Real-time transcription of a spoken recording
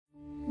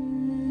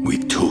We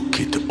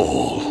took it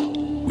all.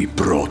 We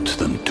brought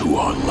them to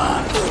our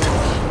land.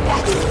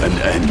 An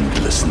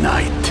endless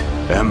night,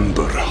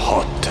 ember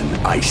hot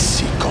and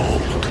icy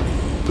cold.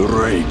 The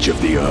rage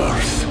of the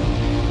earth.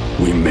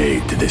 We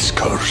made this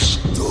curse.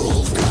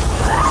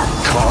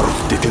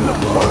 Carved it in the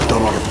blood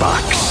on our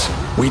backs.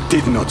 We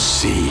did not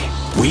see.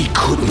 We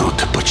could not,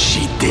 but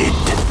she did.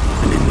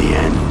 And in the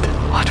end...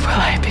 What will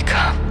I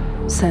become?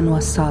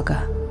 Senua's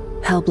Saga.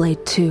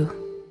 Hellblade 2.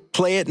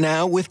 Play it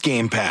now with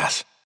Game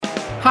Pass.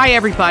 Hi,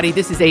 everybody.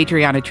 This is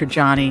Adriana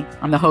Trajani.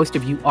 I'm the host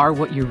of You Are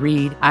What You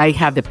Read. I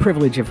have the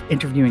privilege of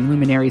interviewing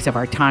luminaries of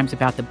our times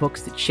about the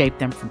books that shaped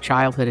them from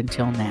childhood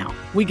until now.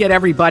 We get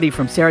everybody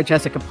from Sarah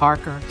Jessica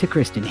Parker to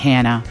Kristen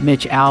Hanna,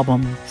 Mitch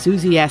Albom,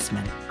 Susie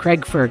Essman,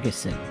 Craig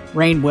Ferguson,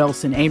 Rainn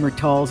Wilson, Amor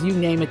Tolls, you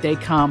name it, they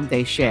come,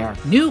 they share.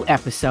 New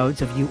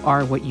episodes of You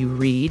Are What You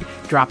Read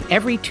drop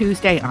every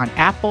Tuesday on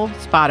Apple,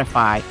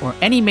 Spotify, or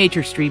any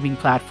major streaming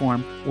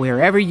platform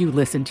wherever you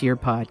listen to your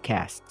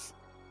podcasts.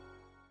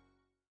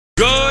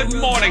 Good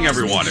morning,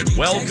 everyone, and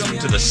welcome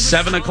to the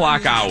 7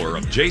 o'clock hour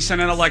of Jason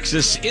and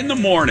Alexis in the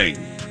morning.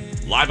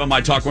 Live on My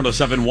Talk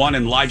 1071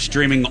 and live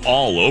streaming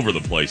all over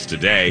the place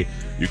today.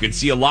 You can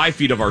see a live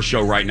feed of our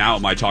show right now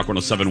at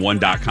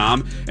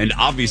mytalk1071.com, and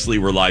obviously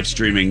we're live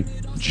streaming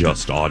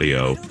just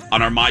audio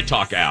on our My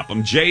Talk app.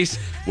 I'm Jace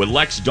with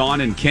Lex,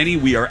 Dawn, and Kenny.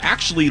 We are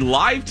actually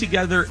live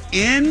together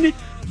in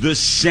the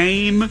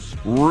same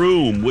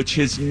room, which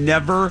has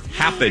never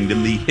happened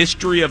in the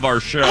history of our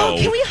show. Oh,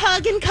 can we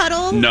hug and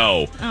cuddle?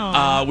 No.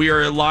 We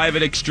are live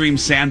at Extreme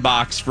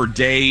Sandbox for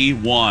day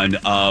one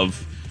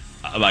of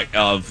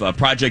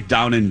Project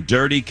Down and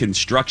Dirty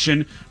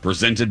Construction,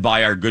 presented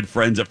by our good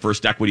friends at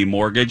First Equity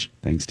Mortgage.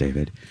 Thanks,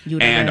 David.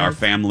 And our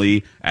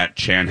family at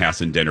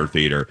Chanhassen Dinner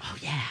Theater. Oh,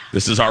 yeah.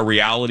 This is our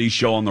reality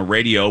show on the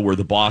radio where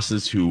the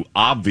bosses, who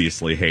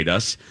obviously hate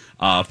us,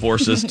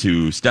 force us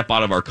to step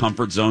out of our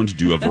comfort zone to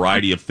do a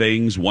variety of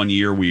things. One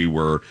year we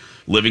were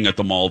living at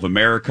the Mall of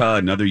America.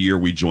 Another year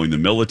we joined the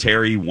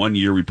military. One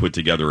year we put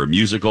together a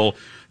musical.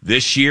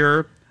 This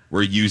year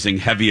we're using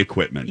heavy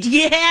equipment.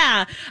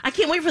 Yeah. I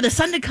can't wait for the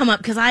sun to come up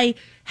because I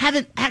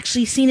haven't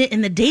actually seen it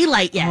in the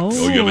daylight yet. Oh,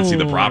 you haven't seen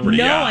the property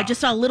yet? No, I just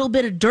saw a little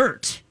bit of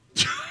dirt.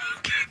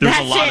 There's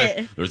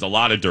a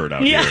lot of dirt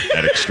out here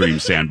at Extreme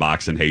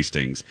Sandbox in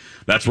Hastings.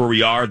 That's where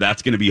we are.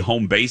 That's going to be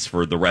home base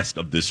for the rest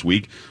of this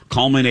week,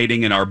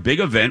 culminating in our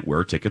big event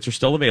where tickets are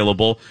still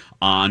available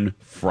on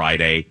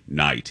Friday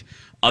night.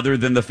 Other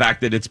than the fact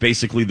that it's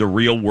basically the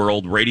real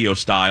world radio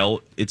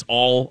style, it's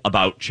all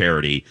about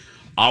charity.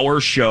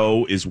 Our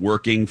show is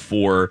working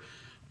for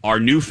our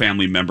new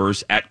family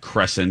members at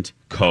Crescent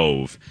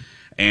Cove.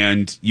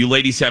 And you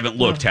ladies haven't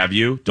looked, have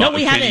you? No,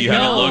 we haven't. You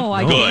haven't No, looked?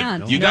 I Good.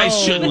 can't. You guys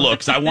shouldn't look,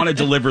 because I want to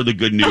deliver the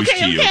good news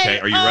to you, okay?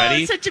 Are you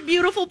ready? Such a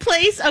beautiful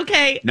place.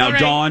 Okay. Now, all right.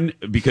 Dawn,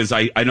 because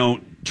I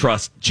don't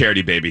trust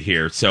Charity Baby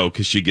here, so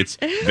because she gets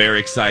very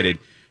excited.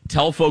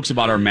 Tell folks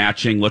about our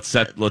matching. Let's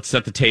set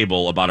the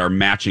table about our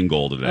matching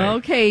goal today.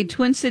 Okay,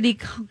 Twin City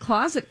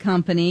Closet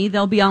Company.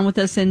 They'll be on with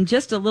us in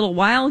just a little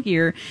while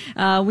here.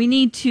 We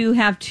need to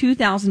have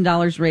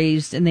 $2,000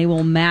 raised, and they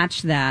will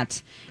match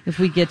that if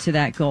we get to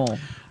that goal.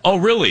 Oh,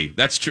 really?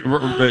 That's true.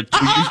 What,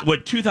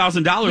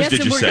 $2,000 yes, did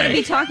and you we're say? going to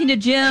be talking to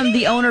Jim,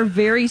 the owner,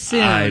 very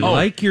soon. I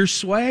like your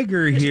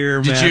swagger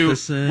here,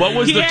 Matheson. What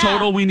was the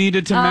total we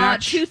needed to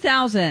match?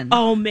 $2,000.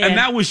 Oh, man. And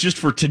that was just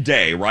for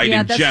today, right?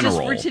 Yeah, in that's general.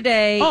 just for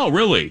today. Oh,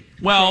 really?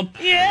 Well,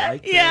 let's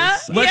yeah.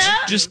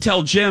 just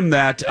tell Jim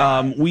that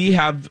we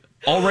have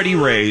already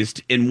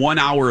raised, in 1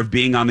 hour of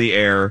being on the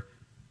air,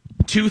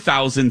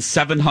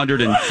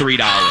 $2,703.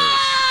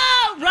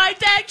 Oh,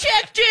 write that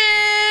check, Jim.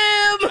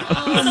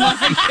 Oh, my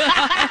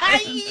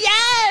God.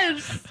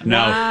 Yes.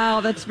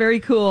 Wow, that's very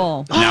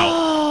cool.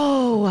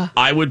 Now,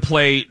 I would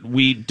play,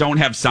 we don't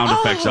have sound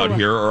effects out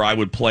here, or I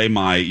would play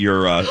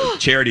your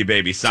Charity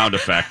Baby sound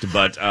effect,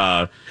 but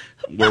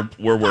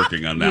we're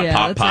working on that. Yeah,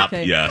 Pop, that's pop.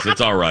 okay. Yes,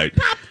 it's all right.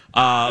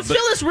 Let's fill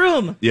this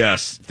room.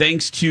 Yes,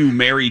 thanks to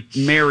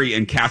Mary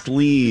and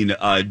Kathleen,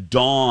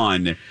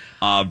 Dawn,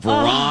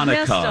 Veronica,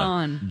 yes,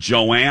 Dawn.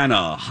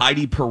 Joanna,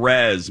 Heidi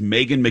Perez,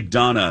 Megan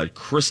McDonough,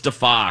 Krista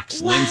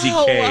Fox, Lindsay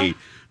Kay,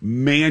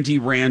 Mandy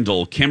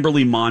Randall,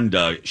 Kimberly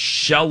Monda,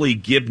 Shelley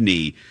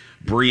Gibney,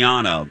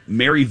 Brianna,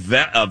 Mary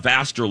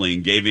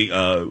Vasterling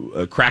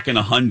cracking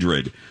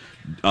 100.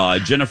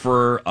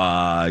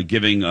 Jennifer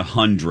giving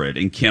 100,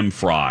 and Kim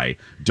Fry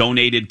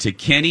donated to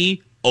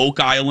Kenny,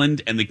 Oak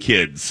Island, and the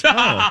kids.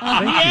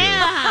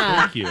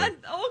 Thank you.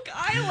 Oak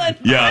Island.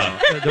 Yeah.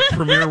 The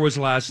premiere was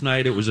last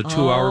night. It was a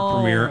 2-hour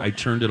premiere. I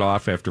turned it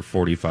off after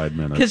 45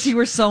 minutes. Because you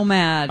were so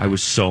mad. I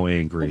was so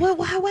angry.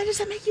 Why does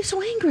that make you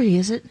so angry?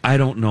 Is it? I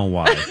don't know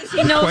why.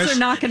 He knows they're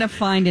not going to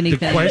find anything.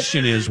 The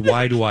question is,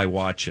 why do I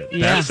watch it?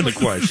 That's the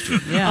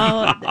question.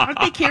 Yeah. Aren't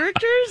they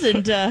characters?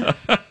 And you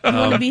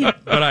want to be...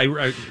 But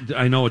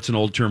I know it's an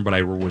old term, but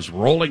I was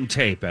rolling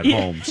tape at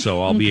home,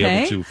 so I'll be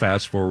able to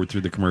fast forward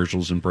through the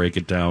commercials and break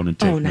it down and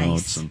take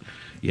notes. And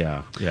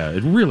yeah,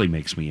 it really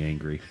makes me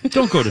angry.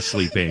 Don't go to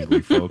sleep angry,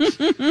 folks.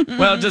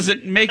 Well, does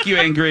it make you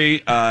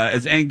angry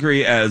as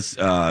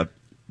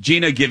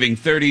Gina giving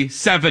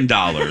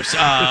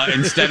 $37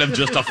 instead of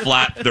just a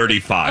flat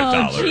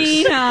 $35. Oh,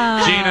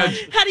 Gina.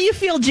 How do you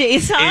feel,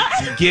 Jason?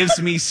 It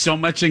gives me so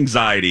much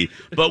anxiety.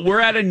 But we're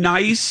at a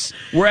nice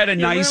where are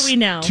we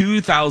now?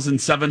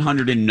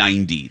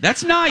 2,790.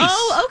 That's nice.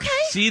 Oh, okay.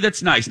 See,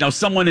 that's nice. Now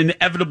someone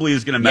inevitably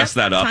is going to mess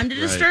that up. Time to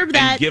disturb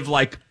that. And give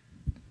like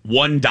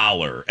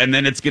 $1, and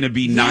then it's going to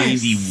be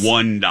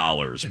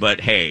 $91. But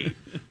hey,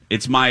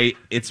 it's my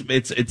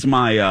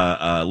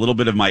little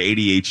bit of my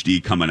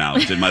ADHD coming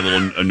out and my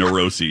little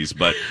neuroses.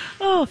 But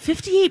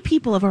 58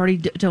 people have already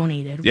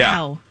donated. Yeah.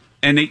 Wow.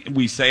 And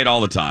we say it all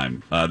the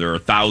time. There are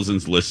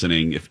thousands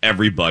listening. If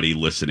everybody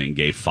listening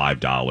gave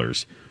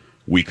 $5,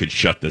 we could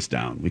shut this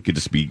down. We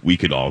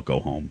could all go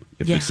home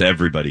if it's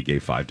everybody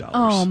gave $5.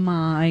 Oh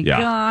my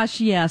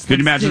gosh, yes. Could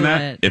you imagine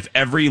that? It. If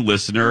every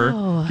listener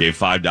gave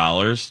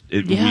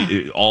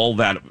 $5, all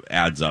that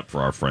adds up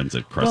for our friends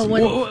at Crescent.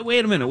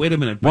 Wait a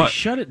minute. By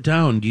shut it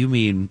down, do you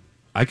mean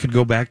I could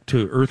go back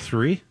to Earth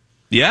 3?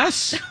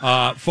 Yes.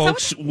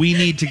 Folks, we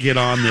need to get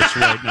on this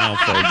right now,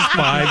 folks.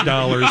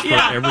 $5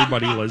 for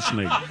everybody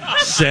listening.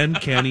 Send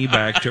Kenny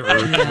back to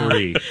Earth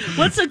 3.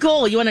 What's the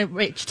goal? You want to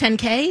reach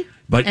 10K?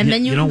 But and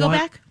then you can go what?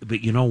 back?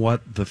 But you know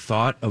what? The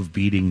thought of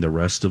beating the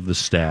rest of the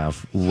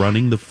staff,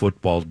 running the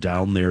football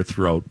down their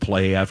throat,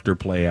 play after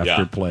play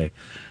after play.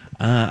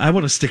 I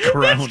want to stick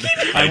around.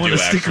 I want to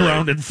stick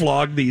around and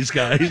flog these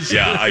guys.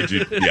 Yeah, I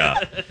do.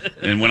 Yeah.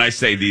 And when I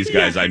say these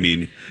guys, I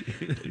mean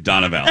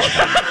Donna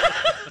Valentine.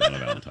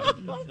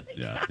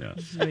 Yeah.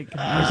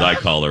 As I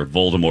call her,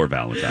 Voldemort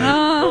Valentine.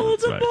 Oh,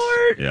 Voldemort.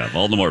 Right. Yeah,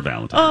 Voldemort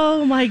Valentine.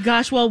 Oh, my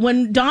gosh. Well,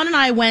 when Dawn and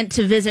I went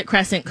to visit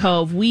Crescent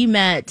Cove, we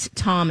met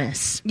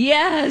Thomas.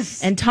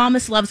 Yes. And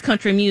Thomas loves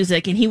country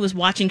music, and he was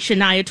watching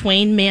Shania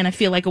Twain, Man, I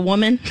Feel Like a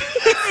Woman,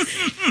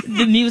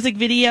 the music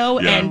video,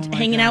 and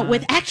hanging out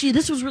with... Actually,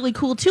 this was really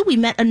cool, too. We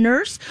met a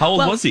nurse. How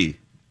old was he?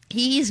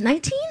 He's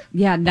 19?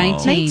 Yeah,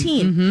 19.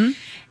 19. Mm-hmm.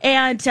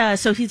 And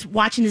so he's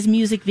watching his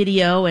music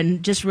video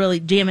and just really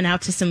jamming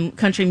out to some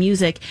country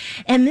music.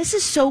 And this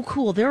is so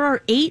cool. There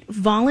are 8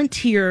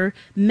 volunteer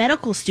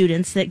medical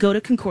students that go to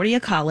Concordia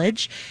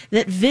College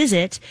that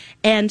visit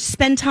and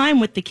spend time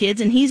with the kids.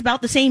 And he's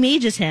about the same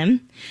age as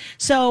him.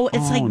 So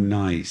it's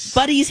nice.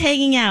 buddies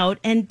hanging out,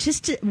 and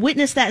just to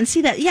witness that and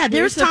see that. Yeah,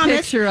 there's a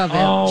Thomas. Picture of him.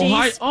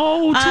 Jace.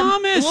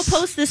 Thomas. We'll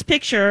post this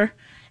picture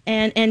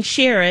and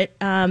share it.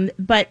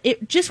 But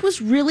it just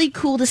was really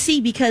cool to see,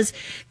 because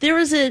there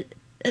was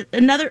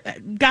another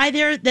guy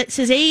there that's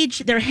his age.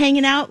 They're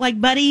hanging out like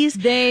buddies.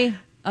 They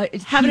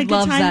having a good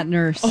loves time. that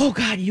nurse. Oh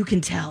God, you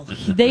can tell.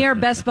 They are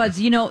best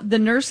buds. You know, the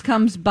nurse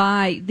comes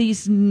by.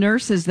 These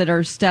nurses that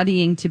are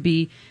studying to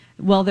be,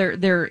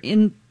 they're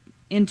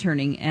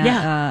interning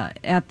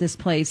at this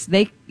place.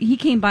 He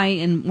came by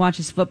and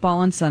watches football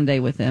on Sunday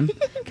with him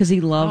because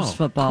he loves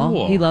football.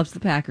 Cool. He loves the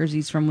Packers.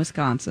 He's from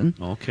Wisconsin.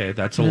 Okay,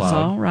 that's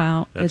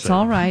allowed. It's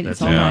all right. It's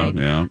all right.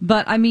 Yeah.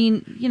 But I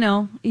mean, you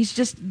know, he's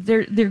just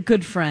they're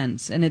good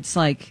friends, and it's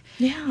like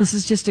this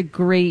is just a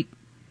great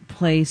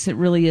place. It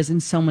really is in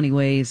so many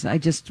ways. I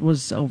just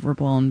was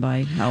overblown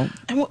by how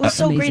and what was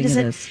so great is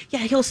that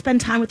he'll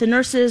spend time with the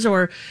nurses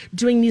or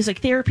doing music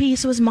therapy,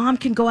 so his mom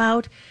can go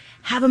out,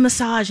 have a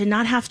massage, and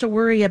not have to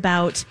worry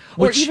about,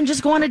 or even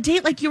just go on a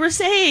date like you were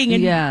saying.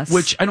 And yes.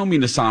 Which, I don't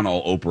mean to sound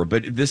all Oprah,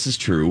 but this is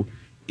true.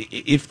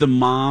 If the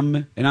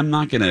mom, and I'm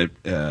not going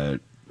to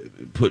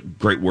put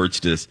great words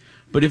to this,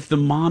 but if the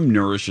mom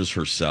nourishes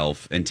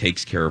herself and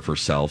takes care of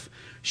herself,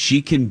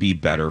 she can be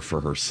better for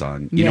her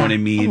son. You know what I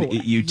mean?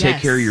 You take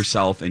care of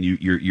yourself, and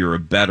you're a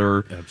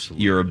better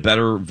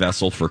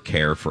vessel for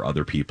care for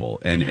other people.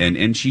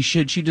 And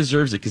she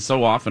deserves it, because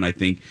so often I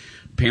think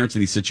parents in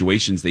these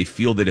situations, they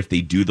feel that if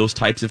they do those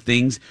types of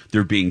things,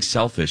 they're being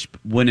selfish,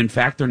 when in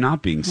fact they're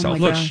not being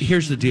selfish. Look,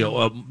 here's the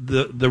deal.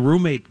 The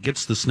roommate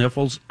gets the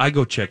sniffles. I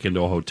go check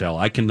into a hotel.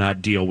 I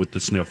cannot deal with the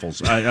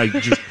sniffles. I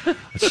just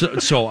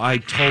so I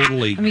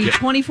totally. I mean,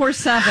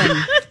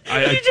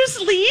 24/7. You just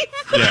leave.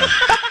 Yeah,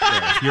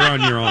 you're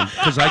on your own,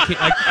 because I can't.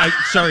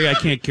 Sorry, I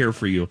can't care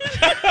for you.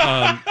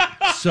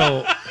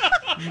 So.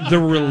 The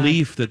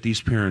relief that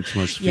these parents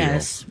must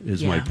feel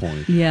is my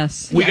point.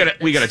 Yes. We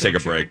gotta take a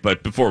break,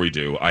 but before we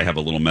do, I have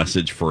a little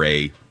message for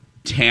a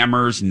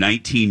Tammers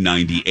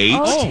 1998.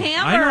 Oh,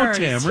 Tammers. I know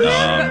Tammers. We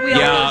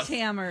all love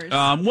Tammers.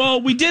 Well,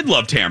 we did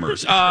love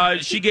Tammers.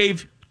 She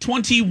gave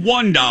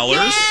 $21.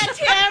 Yeah,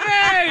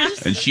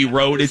 Tammers. And she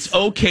wrote, "It's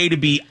okay to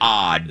be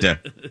odd.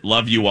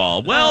 Love you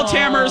all." Well,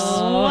 Tammers.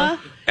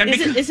 And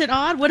is it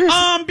odd? What is?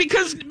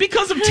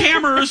 Because of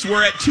Tammers,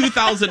 we're at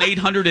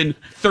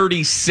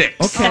 2,836.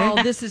 Okay.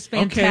 Oh, this is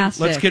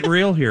fantastic. Okay, let's get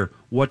real here.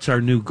 What's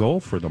our new goal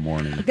for the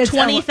morning?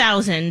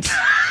 20,000.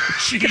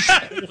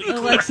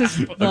 Alexis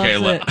loves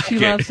it. She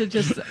loves it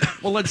just.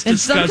 Well, let's and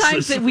discuss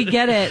sometimes this. we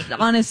get it.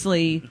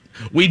 Honestly,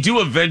 we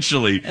do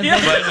eventually. But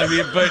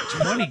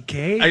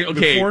 20K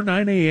before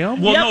 9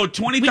 a.m. Well, no,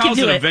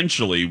 20,000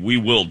 eventually we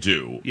will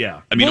do.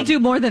 Yeah, I mean, we'll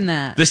do more than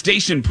that. The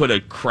station put a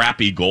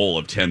crappy goal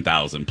of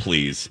 10,000.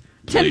 Please.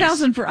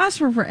 10,000 for us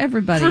or for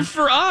everybody?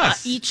 For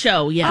us. Each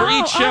show, yeah. For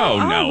each show,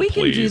 no, we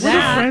please. can do We're the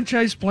that.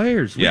 franchise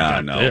players. We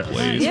got this.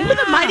 Please. Yeah. We're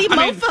the mighty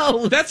I mean,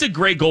 mofos. that's a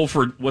great goal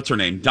for what's her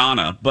name,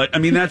 Donna. But I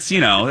mean, that's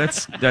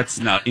not that's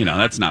not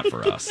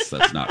for us.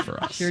 That's not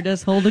for us. Sure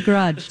does hold a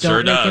grudge. Don't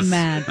Sure make does. him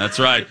mad. That's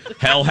right.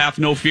 Hell hath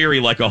no fury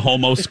like a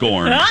homo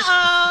scorned.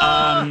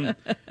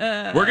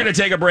 We're going to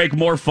take a break.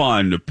 More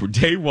fun.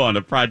 Day one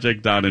of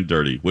Project Down and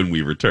Dirty when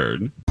we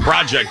return.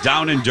 Project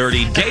Down and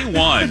Dirty, Day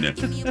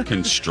 1,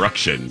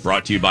 construction.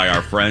 Brought to you by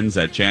our friends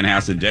at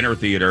Chanhassen Dinner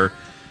Theater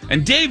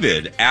and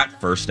David at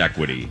First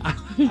Equity.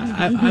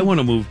 I want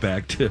to move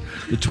back to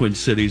the Twin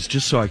Cities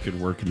just so I can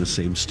work in the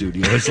same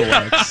studio as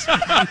Alex.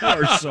 You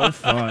are so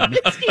fun.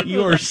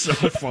 You are so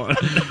fun.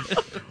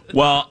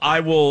 Well,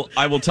 I will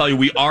tell you,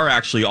 we are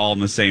actually all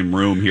in the same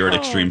room here at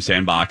Extreme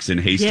Sandbox in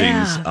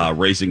Hastings,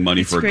 raising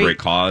money for a great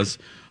cause.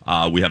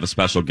 We have a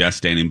special guest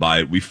standing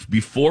by.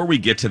 Before we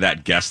get to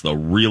that guest, though,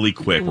 really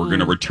quick, we're going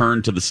to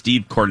return to the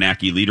Steve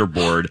Kornacki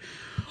leaderboard.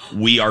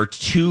 We are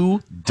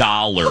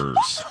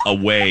 $2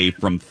 away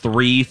from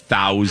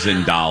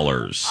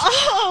 $3,000.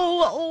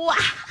 Oh, wow.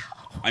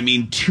 I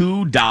mean,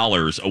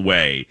 $2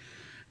 away.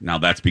 Now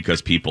that's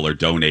because people are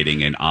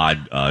donating in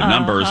odd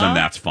numbers, and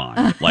that's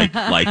fine. Like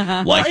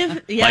Edna.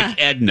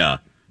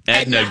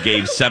 Edna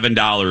gave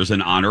 $7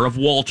 in honor of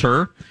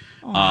Walter.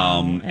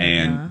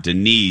 And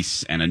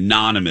Denise and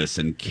Anonymous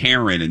and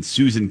Karen and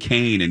Susan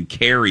Kane and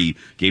Carrie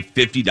gave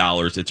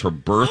 $50. It's her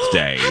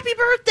birthday. Happy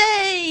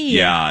birthday!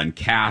 Yeah, and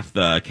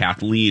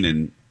Kathleen,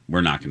 and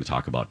we're not going to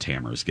talk about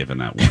Tamara's giving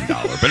that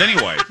 $1. But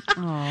anyway.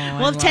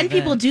 Well, if 10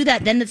 people do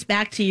that, then it's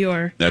back to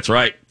your That's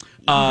right.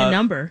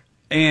 number.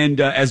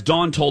 And as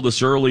Dawn told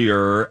us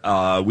earlier,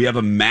 we have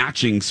a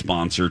matching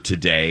sponsor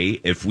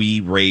today. If we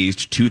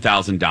raised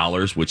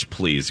 $2,000, which,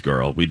 please,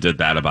 girl, we did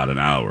that about an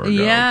hour ago.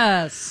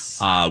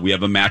 Yes. We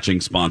have a matching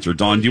sponsor.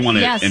 Dawn, do you want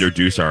to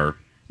introduce our...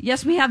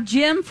 Yes, we have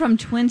Jim from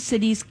Twin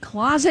Cities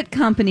Closet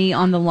Company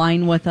on the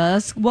line with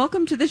us.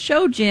 Welcome to the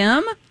show,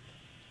 Jim.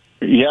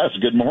 Yes,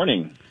 good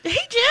morning. Hey,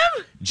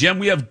 Jim. Jim,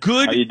 we have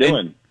good... How you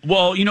doing?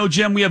 Well,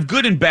 Jim, we have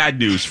good and bad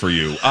news for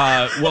you.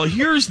 Well,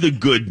 here's the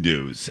good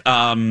news.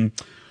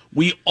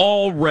 We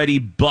already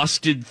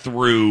busted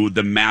through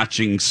the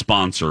matching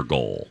sponsor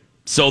goal.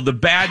 So the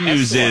bad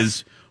news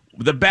is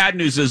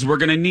we're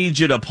going to need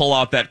you to pull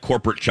out that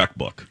corporate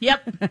checkbook.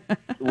 Yep.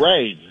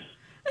 Right.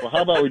 Well,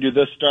 how about we do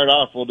this? Start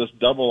off, we'll just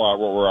double out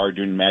what we are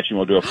doing matching.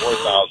 We'll do a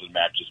 4,000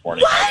 match this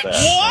morning. What?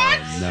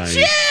 Oh, nice.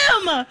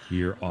 Jim!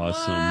 You're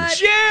awesome. What?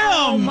 Jim!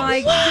 Oh,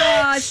 my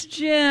gosh,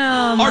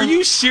 Jim. Are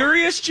you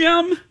serious,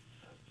 Jim?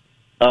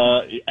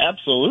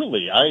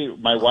 Absolutely.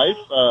 My wife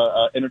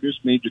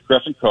introduced me to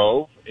Crescent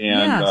Cove,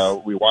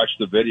 and we watched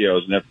the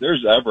videos. And if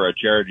there's ever a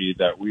charity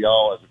that we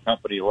all, as a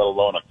company, let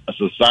alone a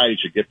society,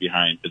 should get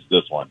behind, it's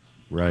this one.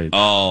 Right.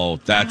 Oh,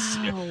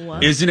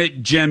 isn't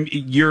it, Jim?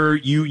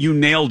 You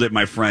nailed it,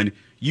 my friend.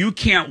 You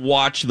can't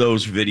watch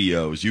those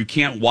videos. You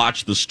can't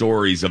watch the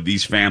stories of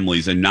these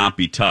families and not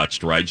be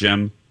touched, right,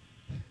 Jim?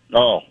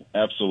 Oh,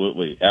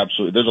 absolutely,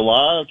 absolutely. There's a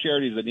lot of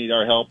charities that need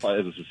our help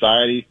as a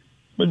society.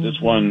 But this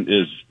one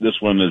is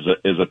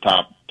a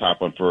top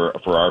one for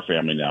our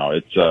family now.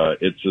 It's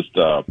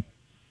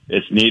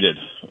needed.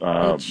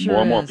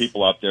 More and more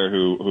people out there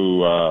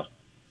who are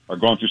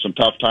going through some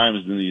tough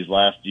times in these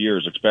last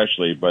years,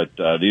 especially. But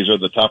these are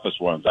the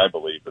toughest ones, I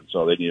believe, and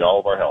so they need all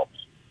of our help.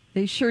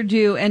 They sure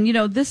do. And,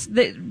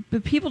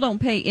 but people don't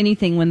pay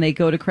anything when they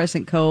go to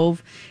Crescent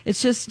Cove.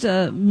 It's just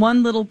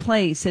one little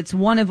place. It's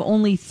one of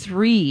only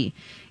 3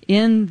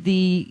 in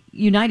the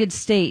United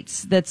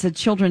States that's a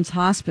children's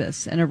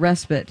hospice and a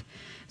respite.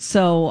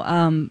 So,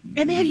 and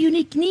they have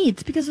unique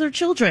needs because they're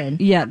children.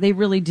 Yeah, they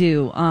really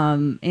do.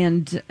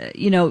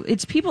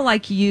 It's people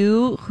like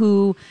you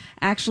who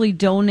actually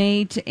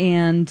donate,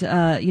 and,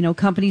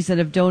 companies that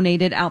have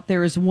donated out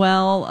there as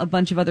well, a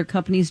bunch of other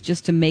companies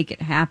just to make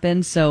it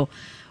happen. So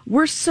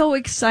we're so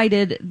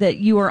excited that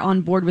you are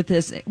on board with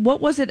this. What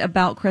was it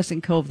about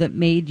Crescent Cove that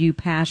made you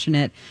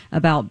passionate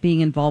about being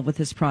involved with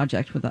this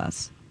project with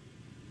us?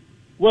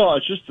 Well,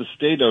 it's just the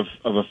state of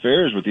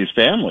affairs with these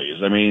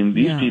families. I mean,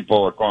 these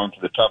people are going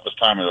through the toughest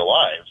time of their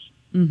lives,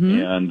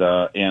 and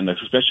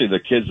especially the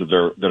kids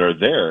that are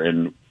there,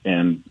 and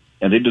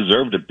they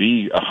deserve to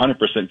be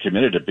 100%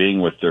 committed to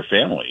being with their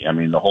family. I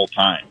mean, the whole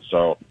time.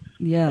 So,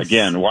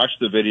 again, watch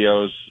the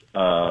videos,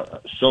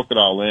 soak it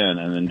all in,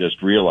 and then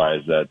just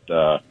realize that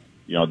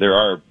there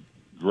are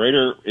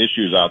greater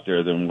issues out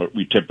there than what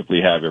we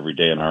typically have every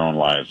day in our own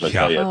lives. I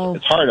tell you,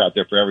 it's hard out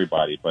there for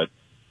everybody, but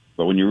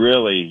when you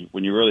really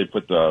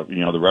put the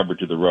rubber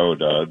to the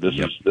road, this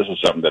is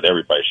something that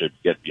everybody should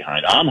get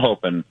behind. I'm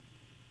hoping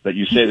that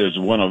you say there's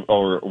one of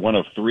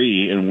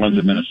 3 and one's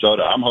in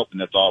Minnesota. I'm hoping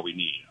that's all we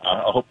need.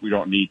 I hope we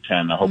don't need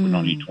 10. I hope we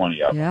don't need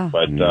 20 of them.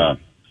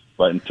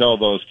 But until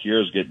those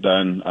cures get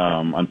done,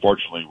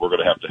 unfortunately, we're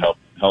going to have to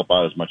help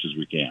out as much as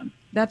we can.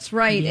 That's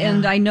right. Yeah.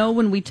 And I know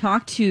when we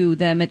talked to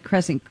them at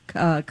Crescent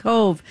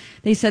Cove,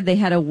 they said they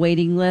had a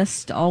waiting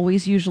list,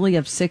 always usually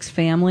of 6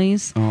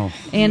 families. Oh.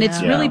 And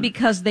it's really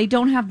because they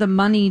don't have the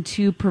money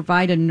to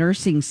provide a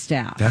nursing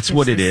staff. That's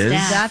what it is?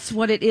 That's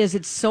what it is.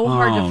 It's so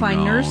hard to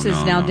find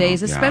nurses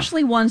nowadays,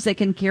 especially ones that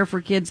can care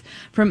for kids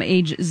from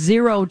age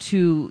 0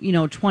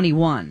 to,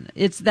 21.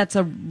 That's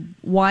a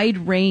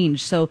wide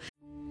range. So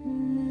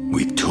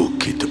we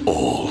took it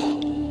all.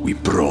 We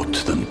brought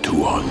them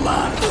to our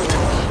land.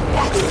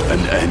 An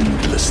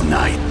endless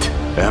night,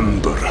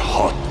 ember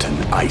hot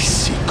and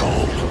icy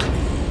cold.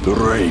 The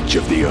rage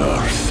of the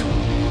earth.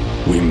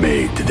 We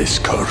made this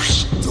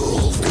curse.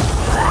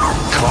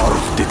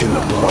 Carved it in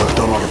the blood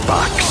on our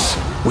backs.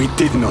 We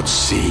did not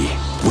see.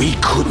 We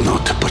could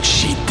not, but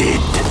she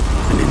did.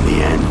 And in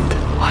the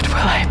end... What will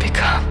I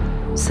become?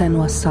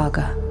 Senua's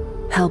Saga.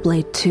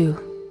 Hellblade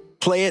 2.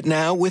 Play it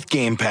now with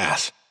Game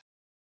Pass.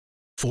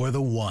 For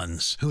the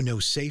ones who know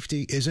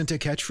safety isn't a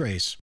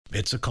catchphrase,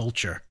 it's a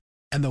culture.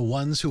 And the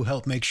ones who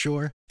help make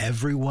sure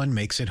everyone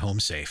makes it home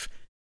safe.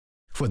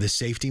 For the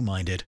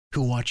safety-minded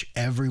who watch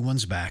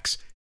everyone's backs,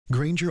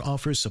 Grainger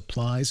offers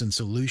supplies and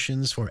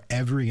solutions for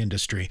every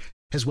industry,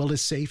 as well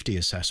as safety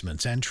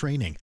assessments and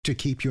training to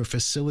keep your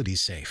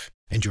facilities safe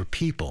and your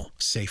people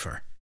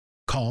safer.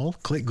 Call,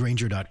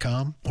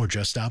 clickgrainger.com, or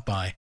just stop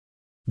by.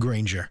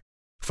 Grainger,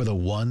 for the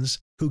ones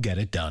who get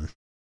it done.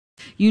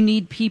 you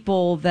need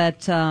people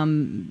that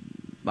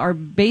are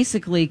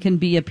basically can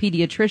be a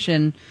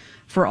pediatrician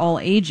for all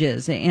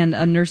ages and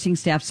a nursing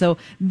staff. So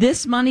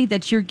this money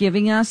that you're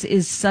giving us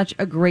is such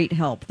a great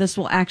help. This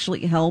will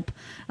actually help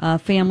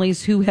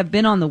families who have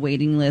been on the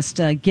waiting list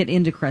get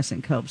into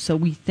Crescent Cove. So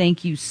we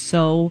thank you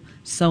so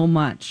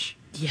much.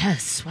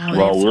 Yes. Wow.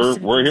 Well,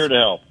 we're here to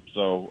help.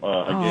 So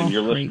again,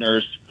 your great.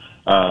 listeners,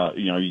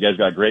 you guys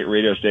got a great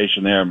radio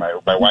station there. My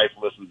wife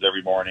listens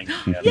every morning.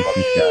 And love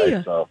you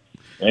guys. So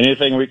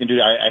anything we can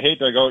do, I hate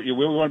to go. We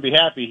want to be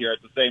happy here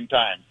at the same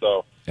time.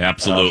 So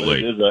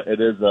absolutely, it's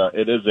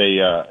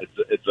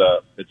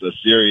a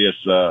serious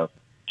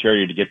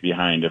charity to get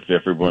behind. If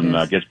everyone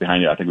gets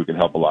behind it, I think we can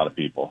help a lot of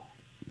people.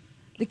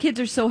 The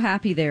kids are so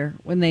happy there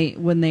when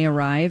they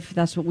arrive.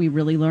 That's what we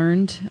really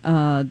learned.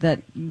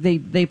 That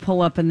they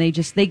pull up and they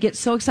get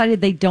so excited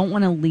they don't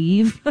want to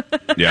leave.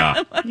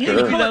 Yeah,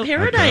 they call it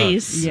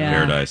paradise. Yeah,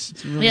 paradise.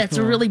 It's really it's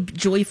a really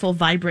joyful,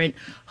 vibrant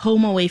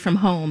home away from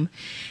home.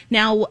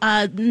 Now,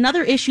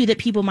 another issue that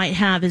people might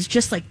have is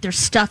just like their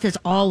stuff is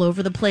all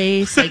over the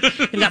place. Like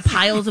they've got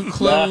piles of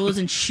clothes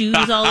and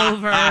shoes all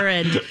over,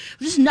 and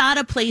just not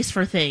a place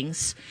for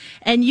things.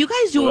 And you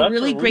guys do a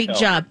really great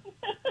job.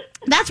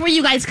 That's where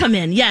you guys come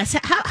in. Yes.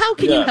 How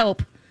can you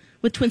help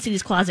with Twin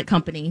Cities Closet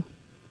Company?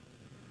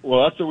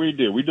 Well, that's what we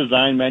do. We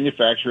design,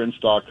 manufacture,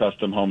 install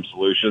custom home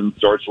solutions,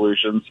 storage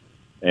solutions,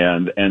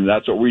 and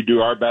that's what we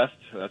do our best.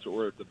 That's what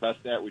we're the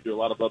best at. We do a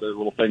lot of other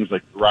little things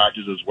like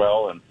garages as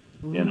well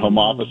and home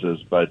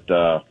offices. But,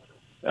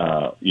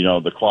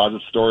 the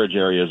closet storage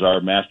area is our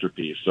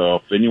masterpiece. So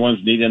if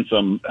anyone's needing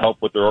some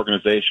help with their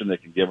organization, they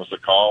can give us a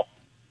call.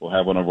 We'll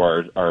have one of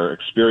our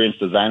experienced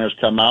designers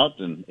come out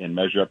and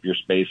measure up your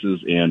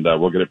spaces, and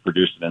we'll get it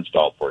produced and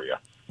installed for you.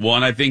 Well,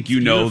 and I think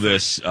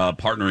this,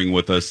 partnering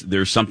with us,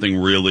 there's something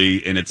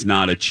really, and it's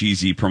not a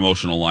cheesy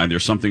promotional line,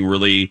 there's something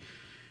really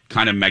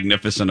kind of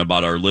magnificent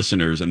about our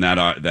listeners, and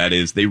that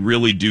is they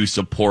really do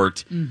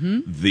support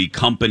the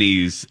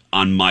companies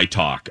on My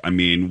Talk. I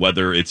mean,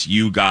 whether it's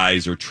you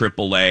guys or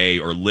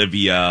AAA or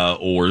Livia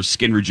or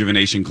Skin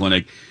Rejuvenation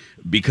Clinic,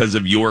 because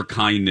of your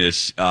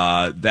kindness,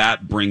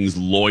 that brings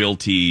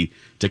loyalty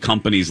to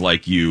companies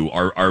like you.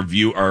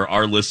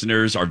 Our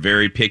listeners are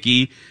very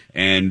picky,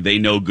 and they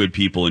know good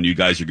people, and you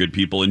guys are good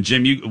people. And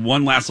Jim,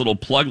 one last little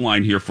plug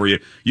line here for you.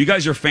 You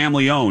guys are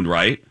family owned,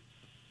 right?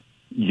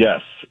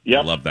 Yes.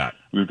 Yep. I love that.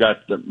 We've got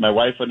my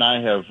wife and I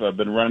have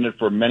been running it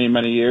for many,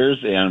 many years,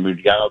 and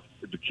we've got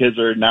the kids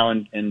are now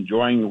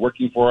enjoying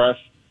working for us.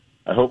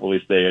 I hope at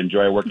least they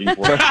enjoy working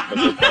for us.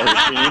 But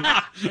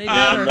they're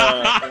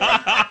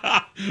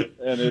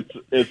and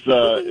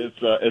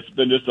it's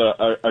been just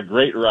a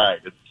great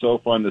ride. It's so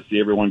fun to see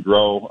everyone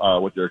grow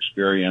with their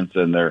experience,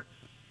 and their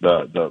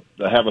the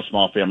have a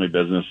small family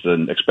business,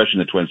 and especially in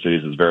the Twin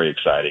Cities is very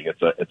exciting.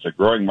 It's a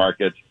growing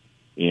market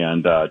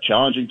and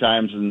challenging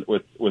times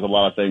with a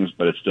lot of things,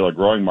 but it's still a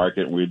growing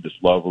market, and we just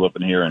love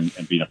living here and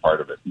being a part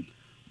of it.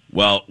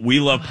 Well, we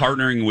love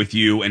partnering with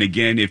you. And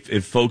again,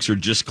 if folks are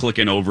just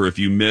clicking over, if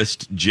you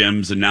missed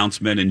Jim's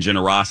announcement and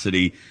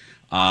generosity,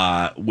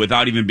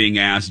 without even being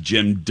asked,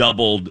 Jim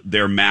doubled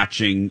their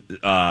matching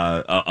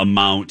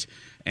amount.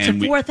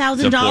 And to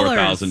 $4,000.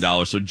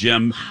 $4,000. So,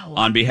 Jim,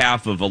 on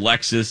behalf of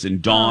Alexis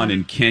and Dawn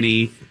and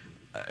Kenny,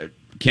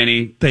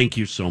 thank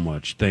you so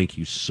much. Thank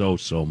you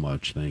so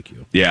much. Thank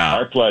you. Yeah,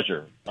 our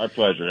pleasure.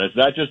 It's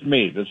not just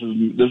me. This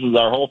is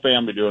our whole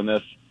family doing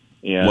this.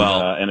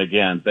 And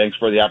again, thanks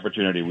for the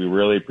opportunity. We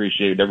really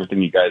appreciate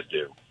everything you guys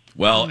do.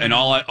 Well, and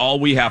all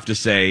we have to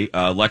say,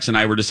 Lex and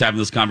I were just having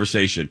this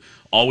conversation.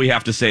 All we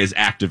have to say is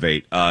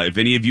activate. If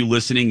any of you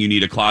listening, you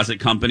need a closet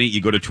company, you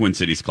go to Twin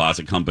Cities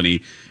Closet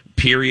Company.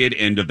 Period.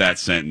 End of that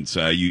sentence.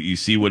 You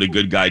see what a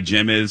good guy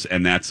Jim is,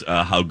 and that's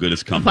how good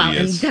his company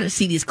And is. you got to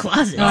see these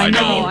closets. I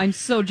know. I'm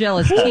so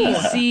jealous.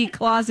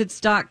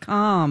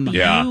 TCClosets.com.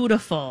 Yeah.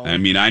 Beautiful. I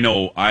mean, I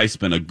know I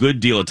spent a good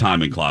deal of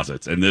time in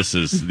closets, and this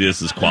is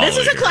quality. This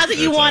is a closet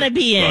you want to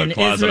be in. A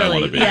closet really, I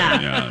want to be in.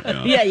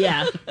 Yeah.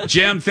 Yeah.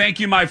 Jim, thank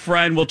you, my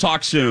friend. We'll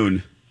talk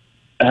soon.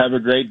 Have a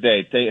great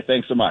day.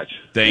 Thanks so much.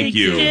 Thank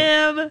you.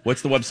 Jim.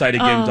 What's the website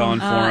again,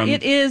 Dawn, for him?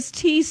 It is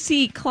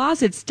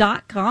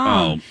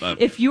tcclosets.com.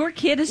 If your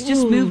kid has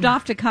just moved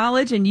off to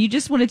college and you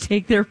just want to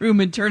take their room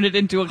and turn it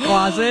into a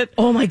closet.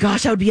 Oh, my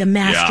gosh. That would be a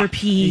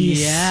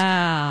masterpiece.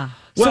 Yeah.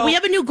 So we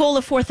have a new goal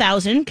of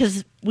 4,000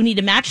 because we need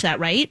to match that,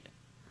 right?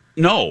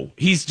 No,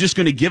 he's just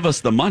going to give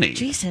us the money.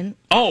 Jason.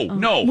 Oh,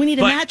 no. We need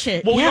to match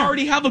it. Well, we Yeah.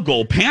 already have a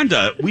goal.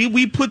 Panda,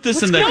 we put this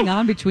What's in the... going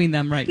on between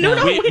them right No,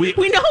 now? we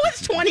know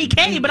it's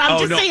 20K, but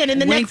I'm just saying in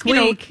the Wink, next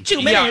wink.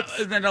 2 minutes.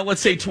 Yeah, then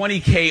let's say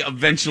 20K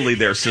eventually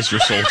there, Sister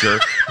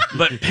Soldier.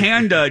 But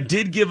Panda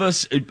did give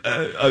us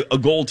a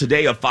goal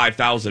today of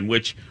 5,000,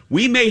 which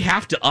we may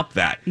have to up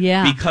that.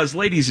 Yeah. Because,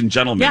 ladies and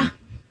gentlemen,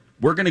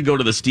 we're going to go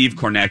to the Steve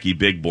Kornacki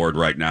big board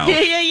right now.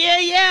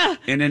 Yeah.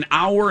 In an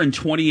hour and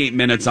 28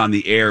 minutes on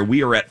the air,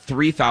 we are at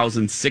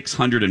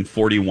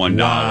 $3,641.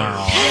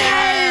 Wow.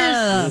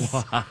 Yes.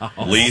 Wow.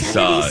 Lisa.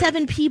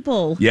 77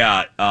 people.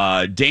 Yeah,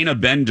 Dana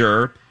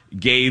Bender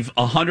gave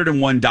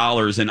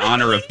 $101 in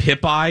honor of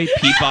Pip-Eye,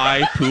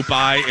 Peep-Eye,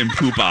 Poop-Eye, and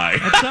Poop-Eye.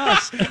 That's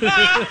us.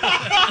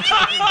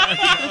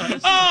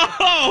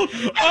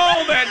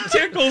 oh, that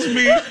tickles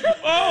me.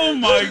 Oh,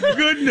 my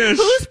goodness.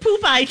 Who's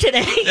Poop-Eye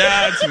today?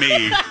 That's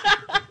me.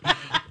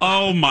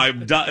 Oh, my.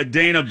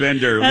 Dana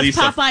Bender. That's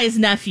Lisa. Popeye's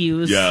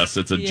nephews. Yes,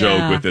 it's a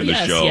joke within the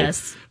show.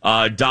 Yes.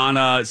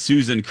 Donna,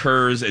 Susan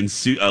Kurz, and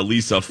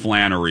Lisa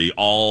Flannery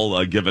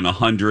all given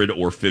 $100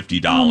 or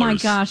 $50. Oh my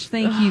gosh!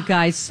 Thank you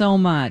guys so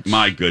much.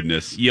 My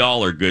goodness,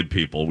 y'all are good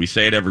people. We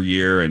say it every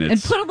year, and it's...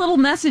 And put a little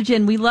message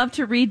in. We love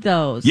to read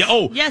those. Yeah.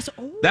 Oh, yes.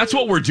 That's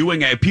what we're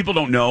doing. People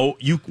don't know.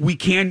 You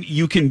can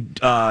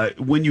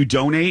when you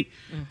donate,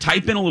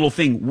 type in a little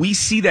thing. We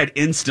see that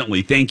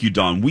instantly. Thank you,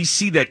 Dawn. We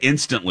see that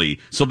instantly.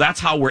 So that's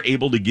how we're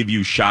able to give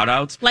you shout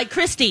outs. Like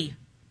Christy.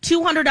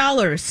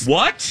 $200.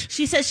 What?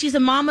 She says she's a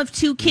mom of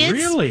 2 kids.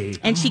 Really?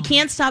 And she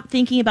can't stop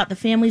thinking about the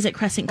families at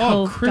Crescent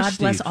Cove. Christy, God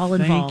bless all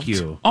involved. Thank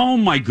you. Oh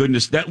my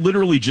goodness, that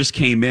literally just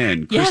came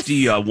in. Yes.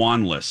 Christy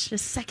Wanless.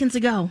 Just seconds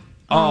ago.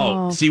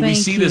 Oh, see, we thank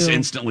see this you.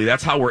 instantly.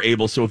 That's how we're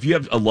able. So if you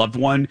have a loved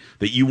one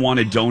that you want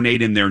to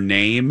donate in their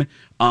name,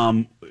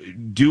 girl,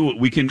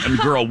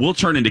 we'll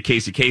turn into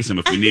Casey Kasem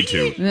if we need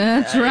to.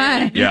 That's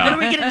right. Yeah. What are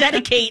we going to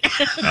dedicate?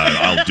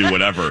 I'll do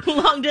whatever.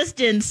 Long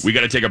distance. We got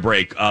to take a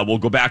break. We'll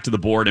go back to the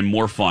board and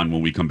more fun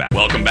when we come back.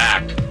 Welcome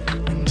back.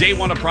 Day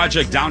one of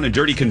Project Down and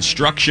Dirty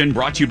Construction,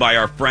 brought to you by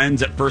our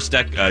friends at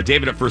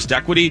David at First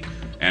Equity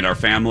and our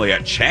family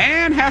at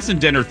Chanhassen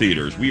Dinner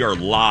Theaters. We are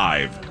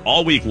live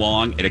all week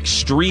long at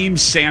Extreme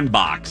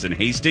Sandbox in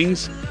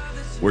Hastings,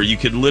 where you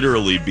could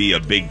literally be a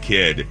big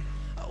kid.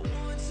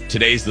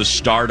 Today's the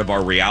start of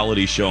our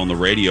reality show on the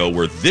radio,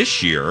 where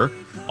this year,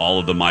 all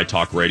of the My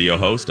Talk Radio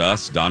hosts,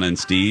 us, Donna and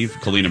Steve,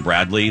 Colleen and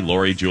Bradley,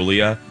 Lori,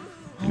 Julia,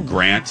 and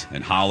Grant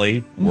and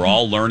Holly, we're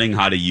all learning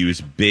how to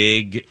use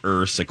big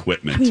earth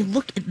equipment. I mean,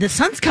 look, the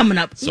sun's coming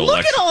up. So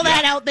look at all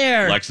that out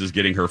there. Lex is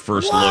getting her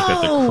first look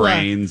at the Whoa.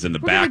 cranes and the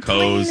What are back we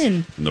hose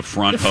planning? and the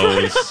front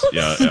hose.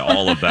 Yeah,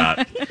 all of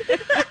that.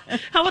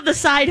 How about the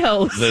side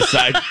hose? The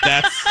side,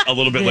 that's a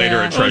little bit later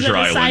at Or is it Treasure the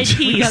Island. side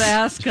piece? We got to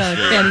ask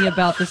Penny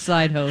about the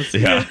side hose.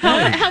 Yeah.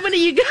 How many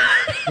you got?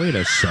 Wait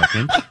a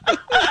second.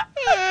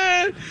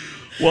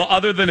 Well,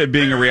 other than it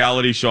being a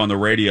reality show on the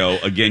radio,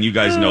 again, you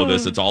guys know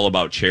this. It's all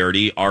about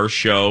charity. Our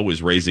show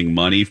is raising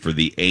money for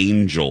the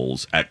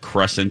Angels at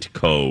Crescent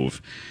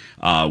Cove.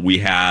 We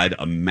had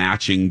a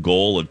matching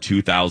goal of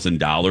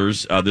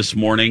 $2,000 this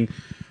morning.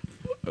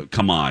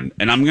 Come on.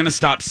 And I'm going to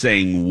stop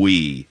saying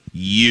we.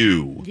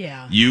 You.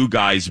 Yeah. You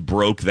guys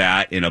broke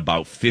that in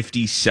about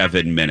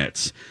 57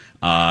 minutes.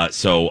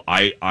 So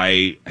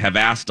I have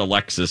asked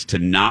Alexis to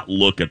not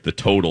look at the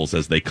totals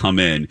as they come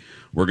in.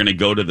 We're going to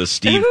go to the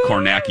Steve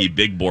Kornacki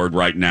big board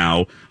right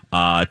now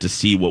to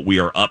see what we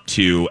are up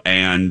to.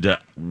 And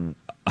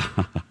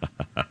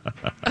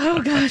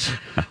Oh gosh,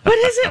 what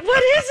is it?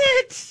 What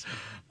is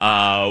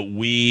it?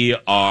 we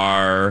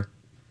are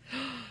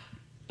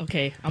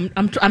Okay,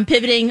 I'm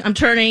pivoting. I'm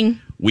turning.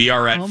 we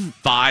are at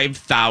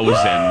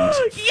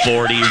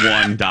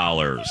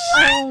 $5,041.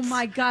 Oh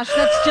my gosh,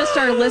 that's just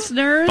our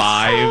listeners.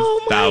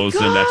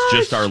 5,000. That's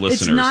just our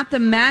listeners. It's not the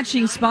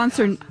matching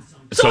sponsor.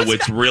 So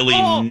it's really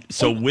with.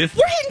 We're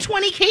hitting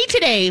 20K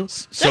today.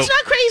 That's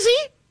not crazy.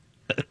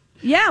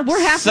 Yeah, we're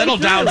halfway Settle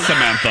through. down,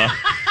 Samantha.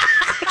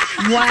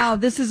 Wow,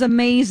 this is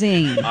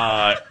amazing.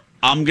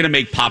 I'm gonna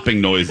make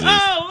popping noises.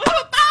 Whoa,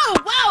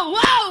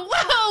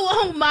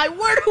 oh my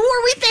word! Who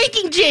are we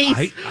thanking,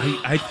 Jace?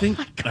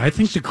 I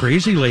think the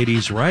crazy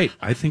lady's right.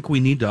 I think we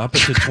need to up it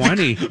to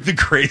 20. The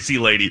crazy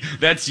lady.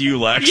 That's you,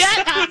 Lex.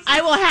 Yeah,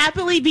 I will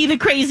happily be the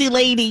crazy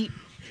lady.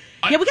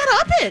 Yeah, we gotta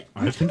up it.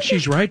 I think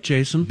she's right,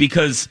 Jason.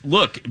 Because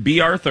look,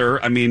 B.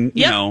 Arthur. I mean,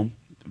 you Yep. know,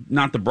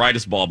 not the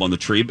brightest bulb on the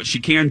tree, but she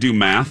can do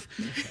math.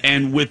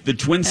 And with the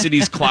Twin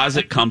Cities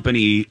Closet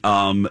Company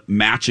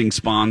matching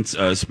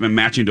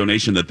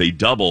donation that they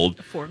doubled,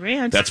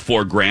 $4,000. That's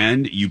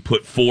 $4,000. You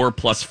put 4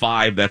 plus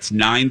 5, that's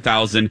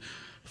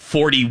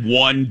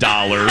 $9,041.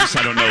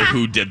 I don't know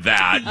who did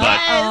that, but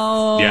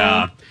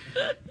yeah.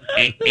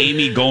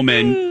 Amy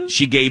Goldman,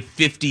 she gave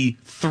 $53.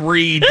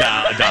 Right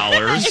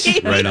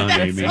on,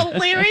 That's Amy.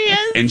 Hilarious.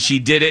 And she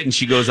did it, and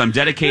she goes, I'm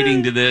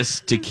dedicating to this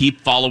to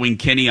keep following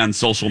Kenny on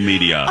social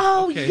media.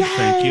 Oh, Okay, yes.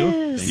 thank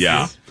you.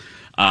 Yeah.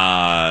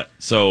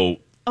 So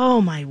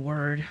Oh, my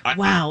word.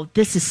 Wow.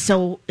 This is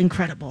so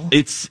incredible.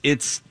 it's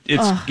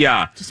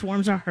yeah. Just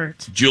warms our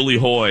hearts. Julie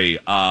Hoy,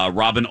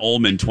 Robin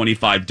Ullman,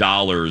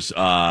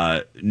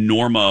 $25.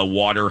 Norma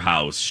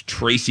Waterhouse,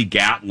 Tracy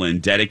Gatlin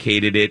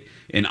dedicated it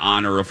in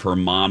honor of her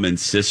mom and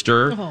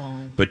sister. Oh.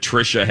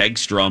 Patricia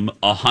Hegstrom,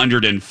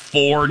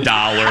 $104.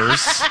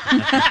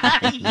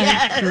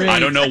 Yes. I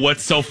don't know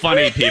what's so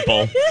funny, people.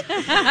 And even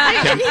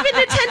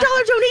a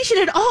 $10 donation,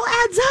 it all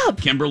adds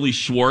up. Kimberly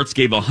Schwartz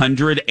gave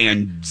 $100,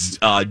 and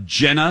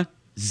Jenna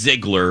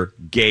Ziegler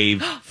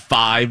gave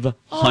 $500.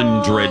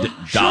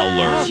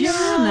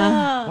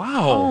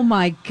 Wow. Oh,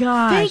 my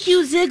gosh. Thank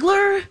you,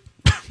 Ziegler.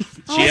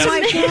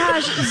 My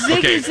gosh.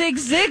 Zig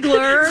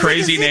Ziegler.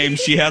 Crazy name.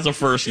 She has a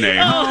first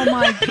name. Oh,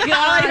 my gosh. All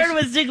I heard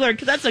was Ziegler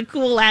because that's a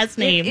cool last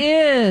name. It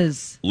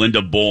is.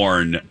 Linda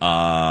Bourne,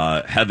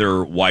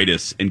 Heather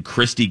Whitus, and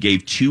Christy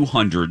gave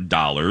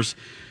 $200.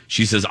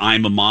 She says,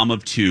 I'm a mom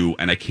of 2,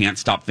 and I can't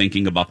stop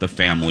thinking about the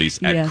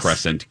families at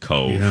Crescent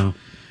Cove. Yeah.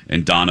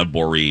 And Donna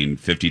Boreen,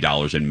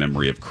 $50 in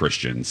memory of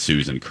Christian,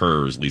 Susan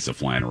Kurz, Lisa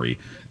Flannery,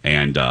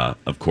 and,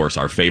 of course,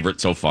 our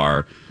favorite so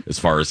far, as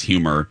far as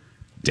humor,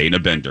 Dana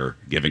Bender,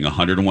 giving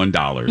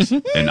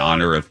 $101 in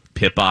honor of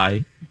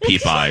Pip-Eye,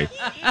 Peep-Eye,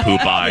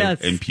 Poop-Eye,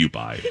 and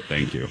Pupe-Eye.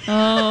 Thank you.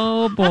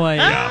 Oh, boy.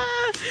 Yeah.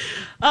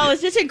 Oh,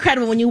 it's just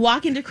incredible when you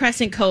walk into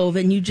Crescent Cove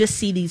and you just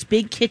see these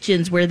big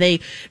kitchens where they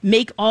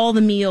make all the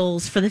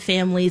meals for the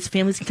families.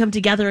 Families can come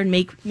together and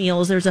make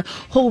meals. There's a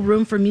whole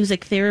room for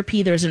music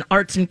therapy. There's an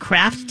arts and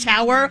craft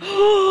tower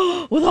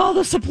with all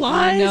the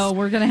supplies. I know.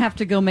 We're going to have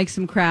to go make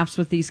some crafts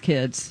with these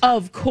kids.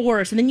 Of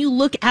course. And then you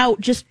look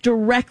out just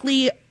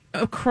directly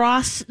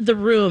across the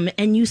room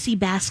and you see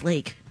Bass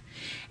Lake.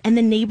 And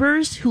the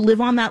neighbors who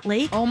live on that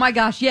lake. Oh, my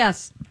gosh,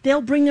 yes.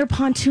 They'll bring their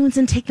pontoons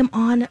and take them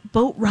on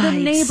boat rides.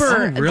 The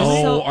neighbor. Oh,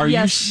 really? Oh, are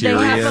you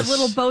serious? They have a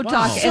little boat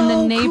dock, and the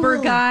So neighbor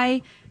cool.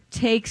 guy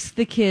takes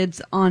the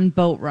kids on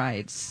boat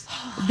rides.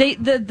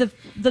 The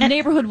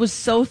neighborhood was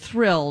so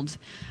thrilled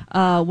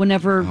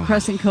whenever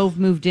Crescent Cove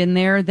moved in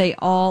there. They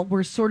all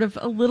were sort of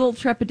a little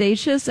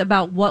trepidatious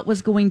about what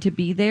was going to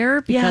be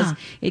there because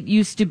it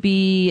used to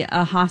be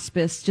a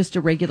hospice, just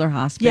a regular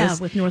hospice. Yeah,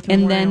 with North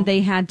And Memorial. then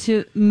they had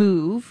to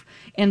move.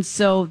 And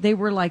so they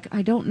were like,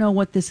 I don't know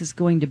what this is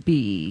going to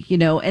be,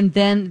 and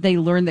then they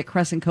learned that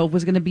Crescent Cove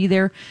was going to be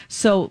there.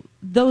 So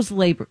those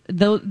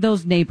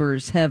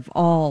neighbors have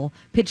all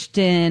pitched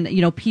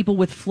in, people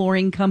with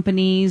flooring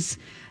companies,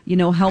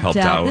 helped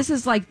out. This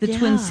is like the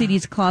Twin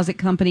Cities Closet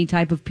Company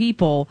type of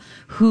people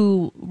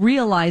who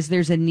realize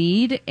there's a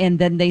need, and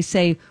then they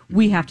say,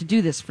 we have to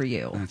do this for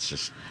you.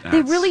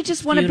 They really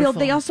just want to build.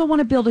 They also want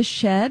to build a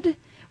shed.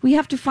 We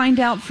have to find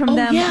out from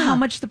them how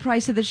much the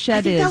price of the shed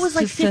I think is. that was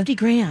like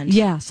 $50,000.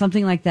 Yeah,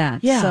 something like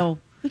that. Yeah. So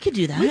we could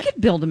do that. we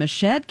could build them a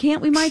shed,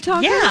 can't we, My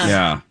Talkers?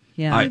 Yeah.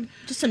 Yeah.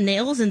 Just some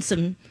nails and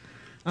some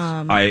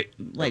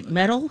like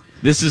metal.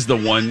 This is the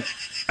one.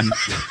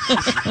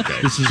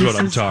 This is what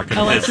I'm talking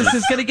about. Alexis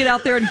is going to get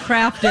out there and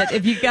craft it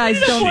if you guys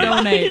don't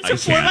donate. Some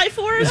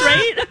 4x4s,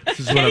 right? This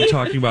is what I'm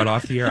talking about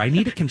off the air. I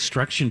need a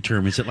construction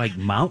term. Is it like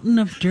mountain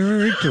of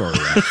dirt or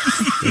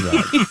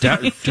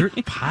dirt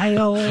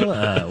pile?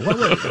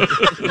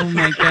 Oh,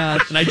 my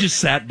gosh. And I just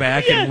sat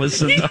back and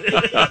listened. You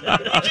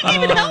didn't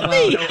even help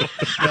me.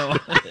 No,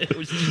 it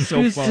was just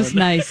so It was fun. just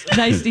nice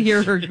to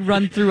hear her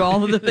run through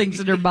all of the things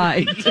in her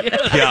mind.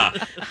 Yeah.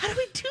 How do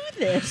we do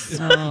this?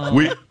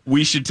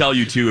 We should tell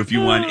you, too, if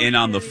you want in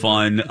on the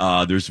fun,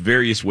 there's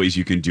various ways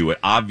you can do it.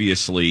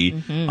 Obviously,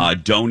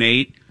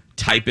 donate.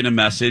 Type in a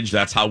message.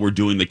 That's how we're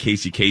doing the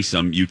Casey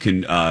Kasem. You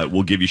can,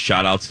 we'll give you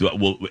shout outs.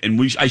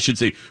 I should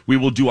say, we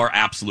will do our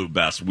absolute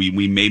best.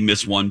 We may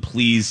miss one.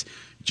 Please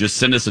just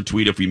send us a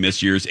tweet if we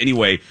miss yours.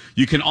 Anyway,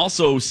 you can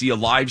also see a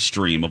live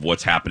stream of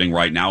what's happening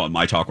right now at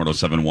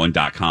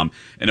mytalk1071.com.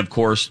 And of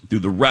course,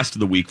 through the rest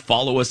of the week,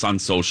 follow us on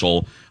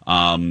social.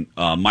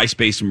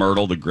 MySpace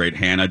Myrtle, the great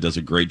Hannah, does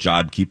a great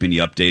job keeping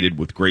you updated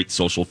with great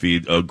social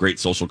feed, great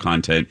social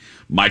content.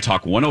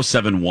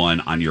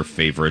 MyTalk1071 on your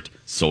favorite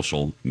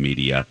social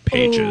media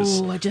pages.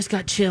 Oh, I just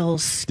got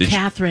chills.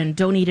 Catherine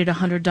donated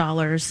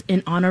 $100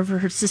 in honor of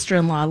her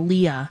sister-in-law,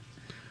 Leah,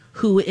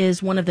 who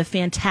is one of the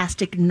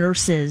fantastic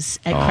nurses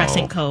at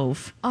Crescent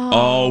Cove.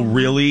 Oh,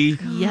 really?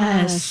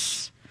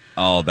 Yes.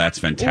 Oh, that's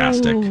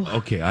fantastic. Ooh.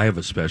 Okay, I have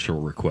a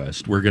special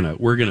request. We're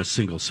gonna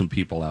single some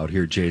people out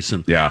here,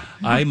 Jason. Yeah.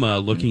 I'm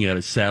looking at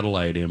a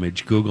satellite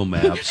image, Google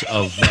Maps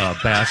of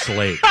Bass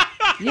Lake.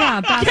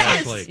 Yeah, Bass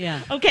Yes. Lake. Yeah.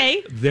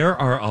 Okay. There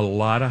are a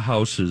lot of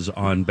houses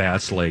on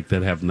Bass Lake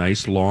that have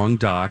nice long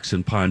docks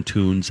and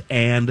pontoons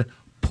and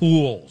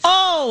pools.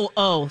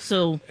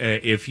 So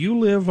If you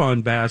live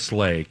on Bass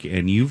Lake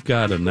and you've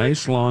got a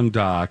nice long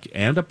dock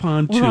and a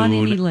pontoon Or on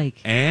any lake.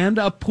 and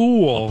a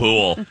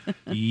pool,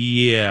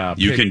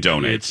 You can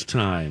donate. It's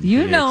time.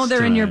 You know It's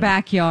they're in your time.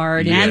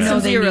 backyard, Yeah. and you know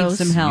Some they need zeros.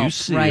 some help. You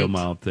see right. them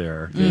out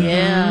there.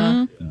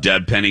 yeah.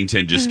 Deb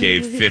Pennington just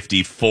gave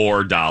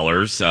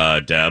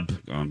 $54.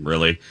 Deb,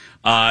 really?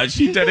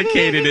 She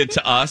dedicated it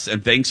to us,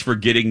 and thanks for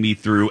getting me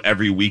through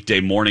every weekday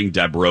morning,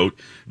 Deb wrote.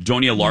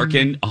 Donia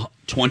Larkin,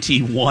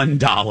 $21.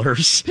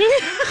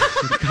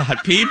 God,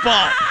 people.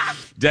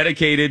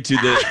 Dedicated to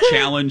the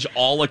challenge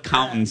all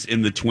accountants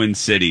in the Twin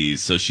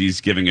Cities. So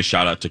she's giving a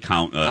shout out to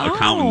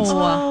accountants.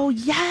 Oh,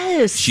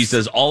 yes. She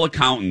says, all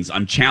accountants,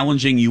 I'm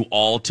challenging you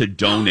all to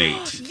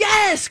donate.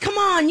 Yes, come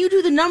on, you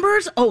do the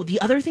numbers. Oh, the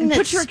other thing And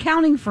that's... put your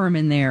accounting firm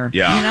in there.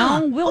 Yeah. You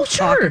know, we'll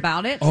talk sure.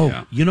 about it. Oh,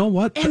 Yeah. you know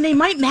what? And they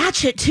might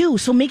match it, too.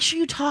 So make sure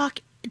you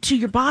talk to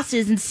your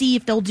bosses and see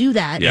if they'll do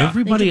that. Yeah.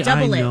 Everybody They could I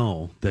double it.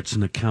 know that's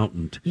an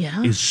accountant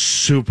Yeah. is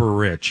super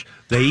rich.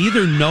 They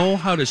either know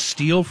how to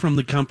steal from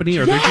the company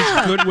or they're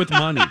just good with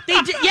money.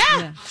 They do,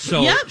 yeah.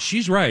 So Yep.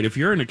 she's right. If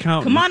you're an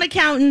accountant, Come on,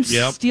 accountants.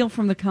 Yep. Steal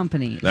from the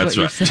company. is That's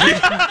what right. you're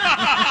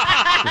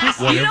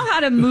saying. You know how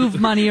to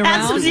move money Add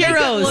around. some Make it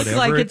zeros. look Whatever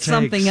like it it's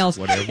something takes. else.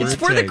 Whatever It's it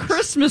for the takes.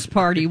 Christmas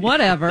party.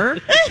 Whatever.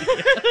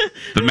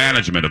 The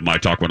management of My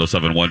Talk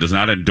 1071 does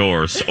not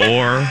endorse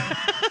or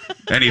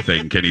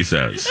anything Kenny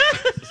says.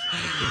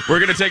 We're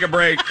going to take a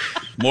break.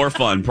 More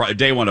fun.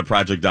 Day one of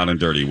Project Down and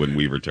Dirty when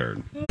we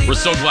return. We're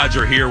so glad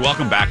you're here.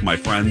 Welcome back, my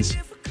friends.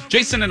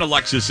 Jason and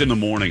Alexis in the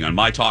morning on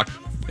My Talk.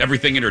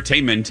 Everything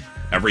entertainment,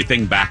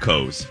 everything back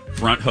hose,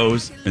 front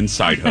hose, and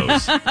side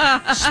hose.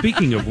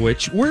 Speaking of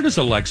which, where does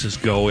Alexis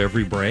go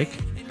every break?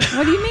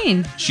 What do you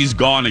mean? She's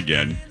gone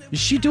again. Is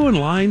she doing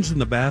lines in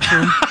the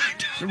bathroom?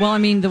 Well, I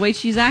mean, the way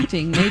she's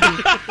acting, maybe.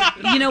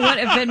 You know what?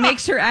 If it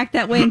makes her act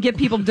that way and get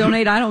people to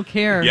donate, I don't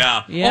care.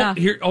 Yeah. Yeah.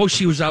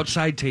 She was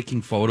outside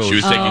taking photos. She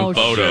was taking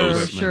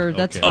photos Sure,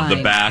 that's Okay. of fine.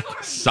 the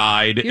back,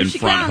 side, Here and she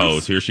front comes.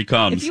 hose. Here she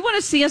comes. If you want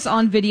to see us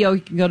on video,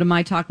 you can go to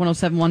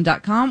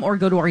mytalk1071.com or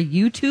go to our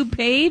YouTube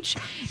page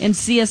and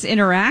see us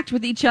interact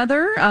with each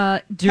other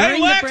during Hey,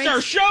 the Lex, breaks.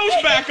 our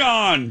show's back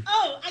on.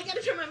 Oh, I got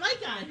to turn my mic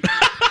on.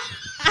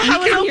 We I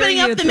was can hear opening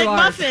you up the through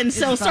ours. McMuffin,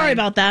 so It's sorry fine.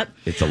 about that.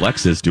 It's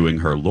Alexis doing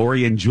her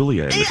Lori and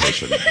Julia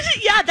imitation.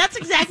 Yeah, that's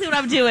exactly what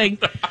I'm doing.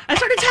 I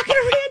started talking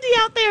to Randy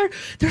out there.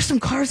 There's some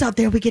cars out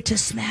there we get to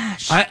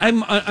smash.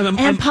 I'm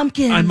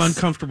pumpkins. I'm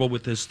uncomfortable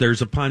with this.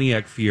 There's a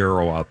Pontiac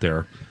Fiero out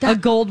there. A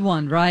gold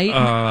one, right?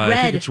 I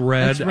Red. think it's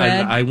red. That's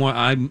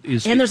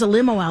red. And there's a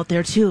limo out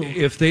there, too.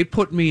 If they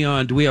put me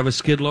on, do we have a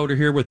skid loader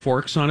here with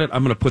forks on it?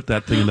 I'm going to put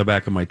that thing in the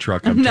back of my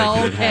truck. I'm No,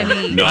 taking it home.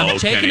 Kenny. No, I'm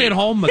taking Kenny. it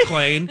home,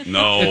 McLean.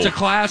 No. It's a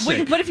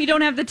classic. What if you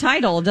don't have the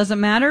title? It doesn't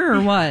matter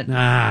or what?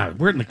 Nah,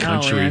 we're in the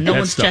country. yeah, no that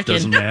one's stuff checking.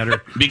 doesn't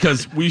matter.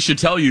 Because we should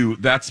tell you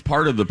that's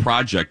part of the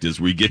project is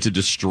we get to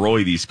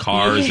destroy these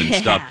cars and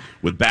Yeah. stuff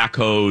with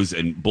backhoes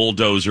and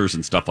bulldozers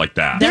and stuff like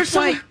that. There's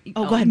That's some- why.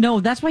 Oh, go ahead. No,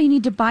 that's why you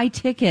need to buy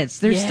tickets.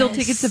 There's still Yes.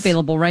 tickets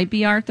available, right,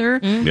 B. Arthur?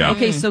 Yeah.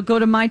 Okay, so go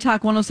to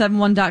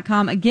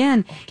mytalk1071.com.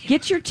 Again,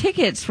 get your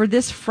tickets for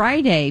this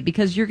Friday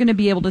because you're going to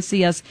be able to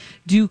see us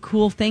do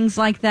cool things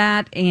like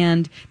that.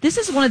 And this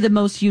is one of the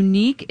most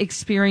unique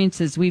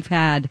experiences we've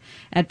had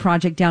at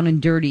Project Down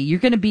and Dirty. You're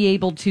going to be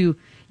able to.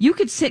 You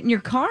could sit in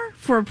your car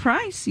for a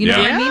price. You know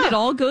what I Yeah. mean? It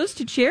all goes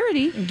to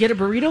charity. Get a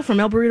burrito from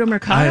El Burrito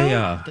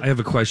Mercado. I have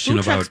a question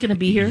food truck's about gonna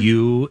be here.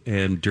 you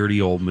and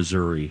dirty old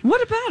Missouri.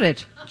 What about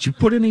it? Did you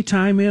put any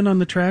time in on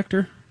the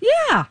tractor?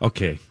 Yeah.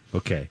 Okay.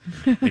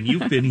 And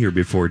you've been here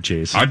before,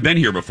 Jason. I've been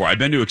here before. I've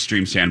been to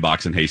Extreme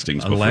Sandbox in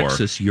Hastings before.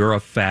 Alexis, you're a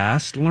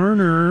fast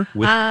learner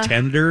with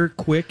tender,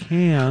 quick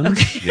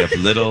hands. You have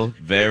little,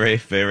 very,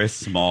 very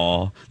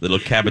small, little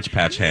Cabbage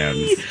Patch hands.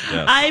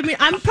 Yes.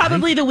 I'm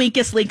probably the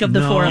weakest link of the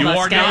No. four of You us,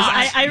 are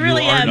guys. not. I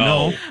really You are am.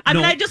 no. I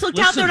mean, No. I just looked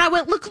out there Listen. and I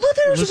went, look,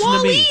 there's Listen to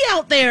Wall-E me.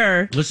 out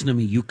there. Listen to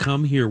me. You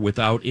come here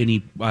without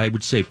any, I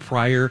would say,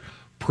 prior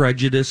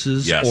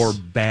prejudices Yes. or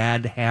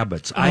bad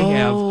habits. I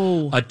have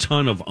a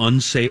ton of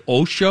unsafe.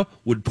 OSHA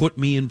would put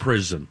me in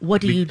prison.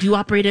 What do you do? You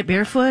operate it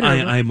barefoot? Or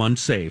what? I'm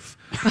unsafe.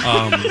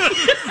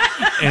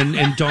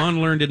 And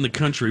Dawn learned in the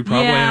country,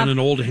 probably Yeah. on an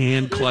old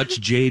hand clutch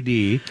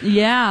JD.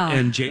 Yeah.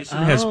 And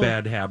Jason has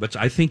bad habits.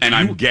 I think And you,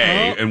 I'm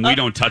gay, and we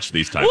don't touch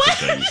these types of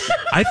things.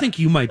 I think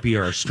you might be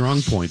our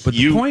strong point. But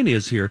You- the point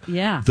is here,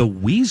 Yeah. the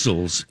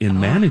weasels in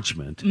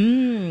management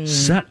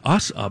set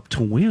us up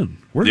to win.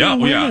 We're Yeah, going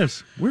to win yeah.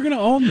 this. We're going to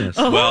own this.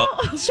 Well,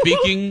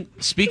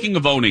 speaking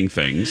of owning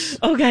things,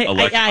 Okay,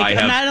 Alex-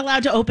 I'm not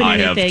allowed to open I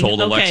anything. have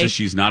told Okay. Alexis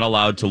she's not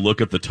allowed to look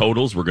at the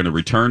totals. We're going to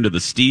return to the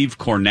Steve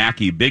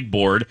Kornacki big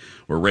board.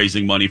 We're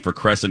raising money for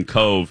Crescent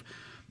Cove,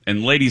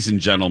 and ladies and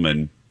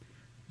gentlemen,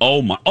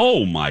 oh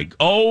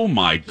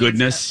my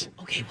goodness!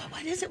 Okay,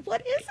 what is it?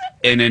 What is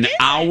it? In an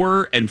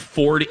hour and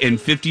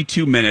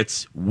 52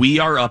 minutes, we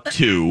are up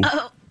to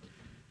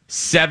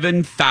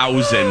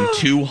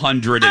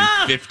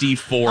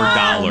 $7,254.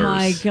 Oh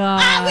my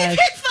God. We've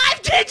hit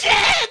 5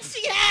 digits.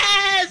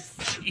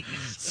 Yes.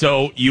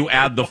 So you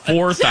add the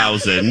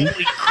 4,000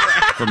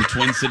 from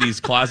Twin Cities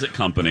Closet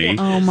Company.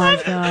 Oh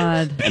my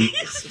God. And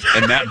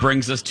that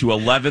brings us to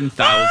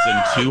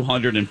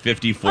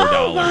 $11,254.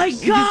 Oh my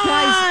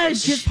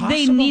gosh.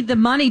 They need the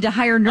money to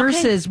hire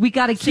nurses. We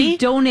got to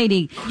keep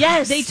donating.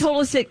 Yes. They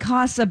told us it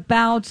costs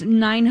about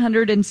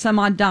 $900 and some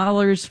odd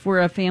for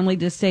a family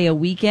to stay a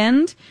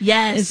weekend.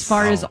 Yes. As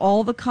far as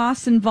all the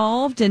costs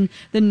involved and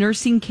the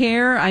nursing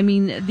care. I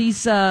mean,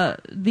 these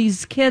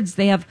kids,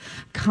 they have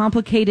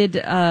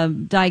complicated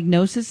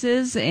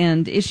diagnoses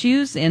and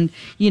issues, and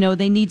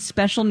they need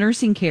special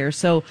nursing care.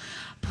 So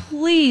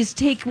please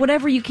take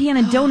whatever you can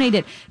and donate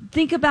it.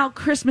 Think about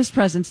Christmas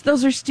presents.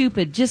 Those are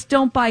stupid. Just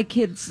don't buy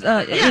kids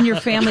in your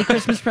family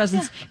Christmas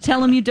presents. Tell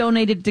them you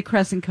donated to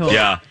Crescent Cove.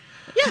 Yeah.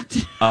 You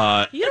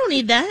don't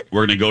need that.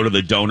 We're going to go to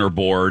the donor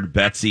board.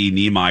 Betsy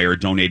Niemeyer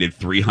donated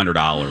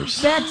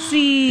 $300.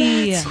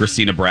 Betsy.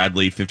 Christina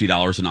Bradley,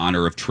 $50 in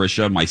honor of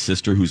Trisha, my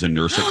sister, who's a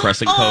nurse at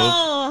Crescent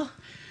Cove.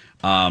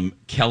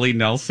 Kelly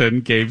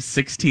Nelson gave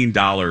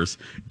 $16,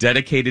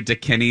 dedicated to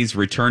Kenny's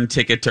return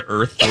ticket to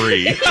Earth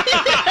 3.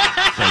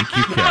 Thank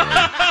you,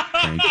 Kelly.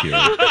 Thank you.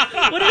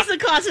 What is the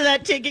cost of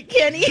that ticket,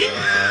 Kenny?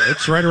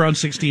 It's right around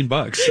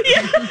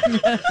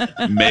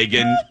 $16.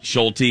 Megan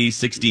Schulte,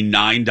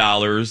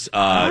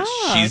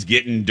 $69. She's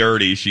getting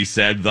dirty, she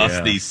said,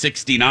 thus the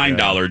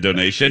 $69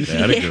 donation.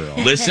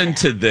 Listen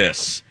to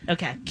this.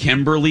 Okay.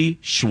 Kimberly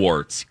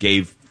Schwartz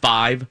gave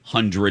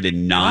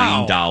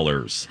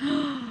 $509.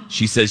 Wow.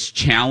 She says,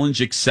 challenge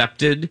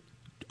accepted.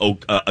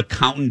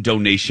 Accountant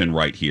donation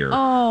right here.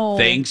 Oh,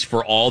 thanks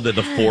for all that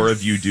the four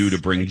of you do to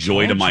bring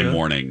joy to my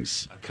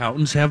mornings.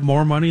 Accountants have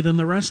more money than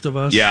the rest of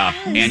us. Yeah.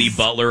 Yes. Annie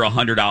Butler,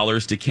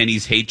 $100 to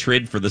Kenny's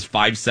hatred for this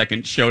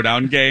 5-second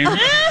showdown game.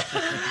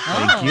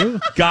 Thank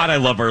you. God, I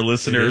love our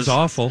listeners. It is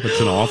awful.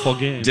 It's an awful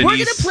game. We're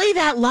going to play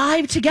that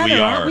live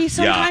together, aren't we,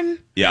 sometime?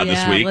 Yeah,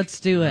 this week. Let's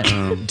do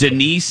it.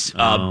 Denise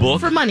Book.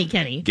 For money,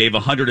 Kenny. Gave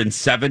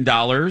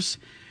 $107.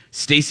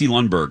 Stacy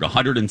Lundberg,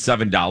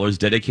 $107,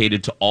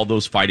 dedicated to all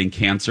those fighting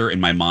cancer, and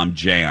my mom,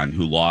 Jan,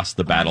 who lost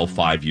the battle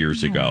 5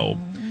 years ago.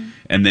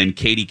 And then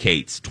Katie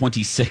Cates,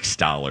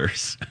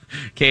 $26.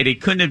 Katie,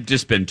 couldn't have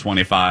just been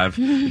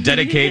 $25.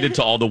 Dedicated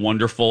to all the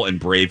wonderful and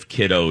brave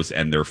kiddos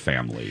and their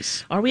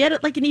families. Are we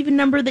at like an even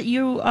number that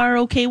you are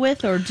okay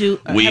with, or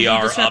have we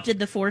disrupted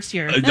the force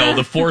here? No,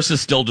 the force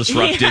is still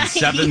disrupted.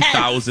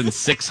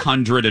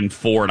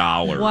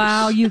 $7,604.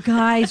 Wow, you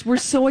guys, we're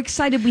so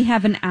excited. We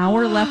have an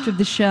hour left of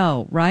the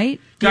show,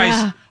 right?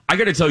 Guys, I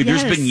got to tell you,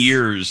 there's been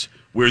years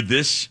where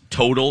this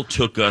total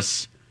took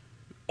us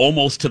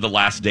almost to the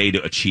last day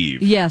to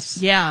achieve. Yes.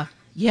 Yeah.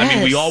 Yes. I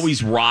mean, we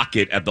always rock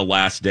it at the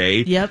last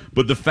day. Yep.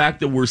 But the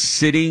fact that we're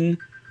sitting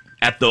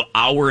at the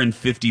hour and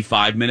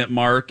 55-minute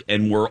mark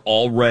and we're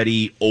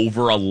already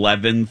over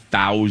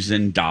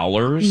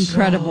 $11,000.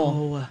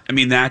 Incredible. Whoa. I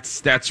mean,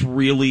 that's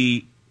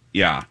really,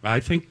 yeah. I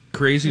think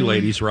Crazy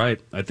Lady's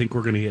right. I think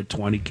we're going to hit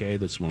 20K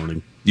this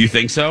morning. You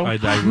think so? I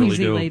really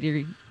Crazy do.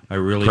 Lady. I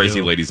really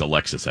Crazy do. Lady's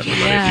Alexis,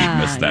 everybody, if you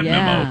missed that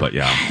memo. But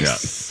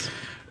yes.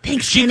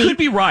 Thanks, she Kenny. Could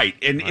be right,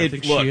 and I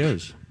think she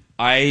is.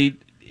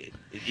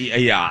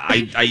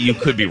 You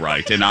could be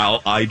right, and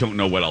I don't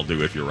know what I'll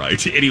do if you're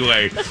right.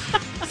 Anyway,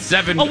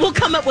 7. Oh, we'll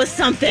come up with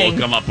something.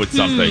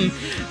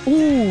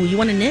 Ooh, you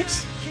want a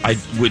knit? I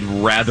would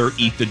rather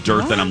eat the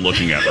dirt than I'm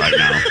looking at right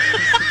now.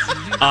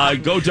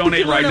 Go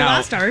donate right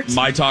now.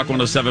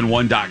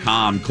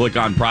 MyTalk1071.com. Click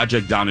on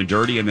Project Down and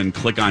Dirty, and then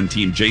click on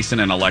Team Jason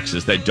and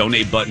Alexis. That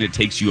donate button, it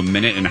takes you a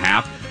minute and a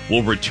half.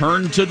 We'll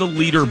return to the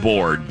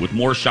leaderboard with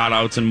more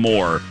shout-outs and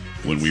more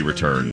when we return.